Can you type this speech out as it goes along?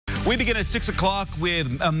We begin at 6 o'clock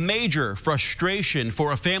with a major frustration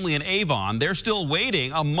for a family in Avon. They're still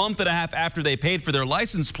waiting a month and a half after they paid for their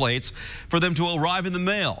license plates for them to arrive in the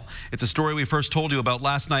mail. It's a story we first told you about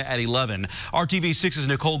last night at 11. RTV6's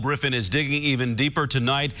Nicole Griffin is digging even deeper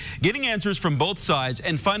tonight, getting answers from both sides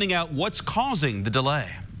and finding out what's causing the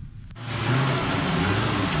delay.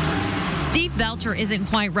 Steve Belcher isn't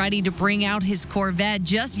quite ready to bring out his Corvette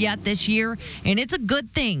just yet this year, and it's a good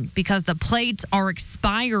thing because the plates are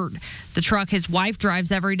expired. The truck his wife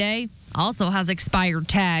drives every day also has expired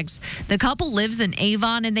tags. The couple lives in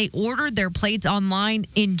Avon, and they ordered their plates online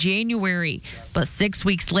in January. But 6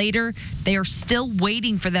 weeks later, they are still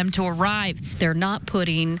waiting for them to arrive. They're not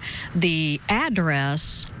putting the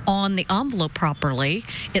address on the envelope properly.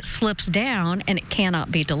 It slips down and it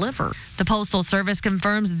cannot be delivered. The Postal Service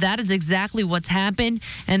confirms that is exactly what's happened,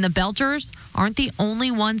 and the Belchers aren't the only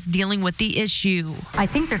ones dealing with the issue. I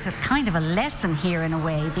think there's a kind of a lesson here in a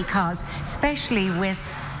way, because especially with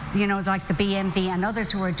like the BMV and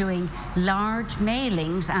others who are doing large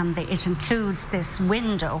mailings, and it includes this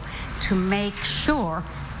window to make sure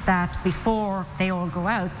that before they all go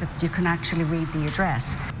out that you can actually read the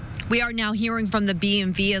address. We are now hearing from the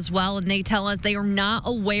BMV as well, and they tell us they are not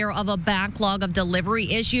aware of a backlog of delivery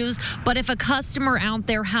issues. But if a customer out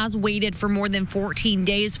there has waited for more than 14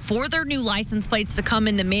 days for their new license plates to come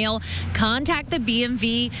in the mail, contact the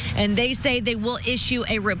BMV, and they say they will issue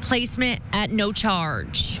a replacement at no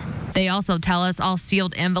charge. They also tell us all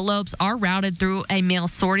sealed envelopes are routed through a mail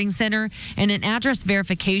sorting center, and an address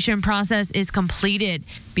verification process is completed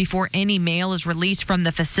before any mail is released from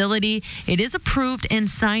the facility. It is approved and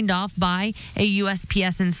signed off by a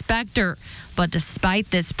USPS inspector. But despite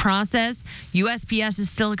this process, USPS is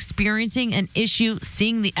still experiencing an issue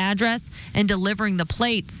seeing the address and delivering the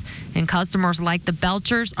plates. And customers like the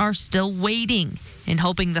Belchers are still waiting and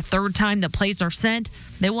hoping the third time the plates are sent,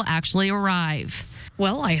 they will actually arrive.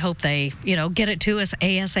 Well, I hope they, get it to us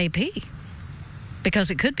ASAP, because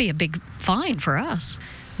it could be a big fine for us.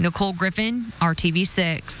 Nicole Griffin,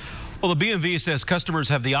 RTV6. Well, the BMV says customers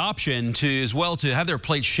have the option to have their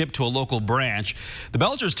plates shipped to a local branch. The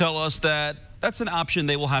Belchers tell us that that's an option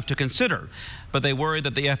they will have to consider. But they worry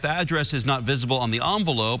that if the address is not visible on the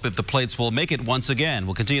envelope, if the plates will make it once again.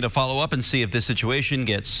 We'll continue to follow up and see if this situation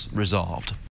gets resolved.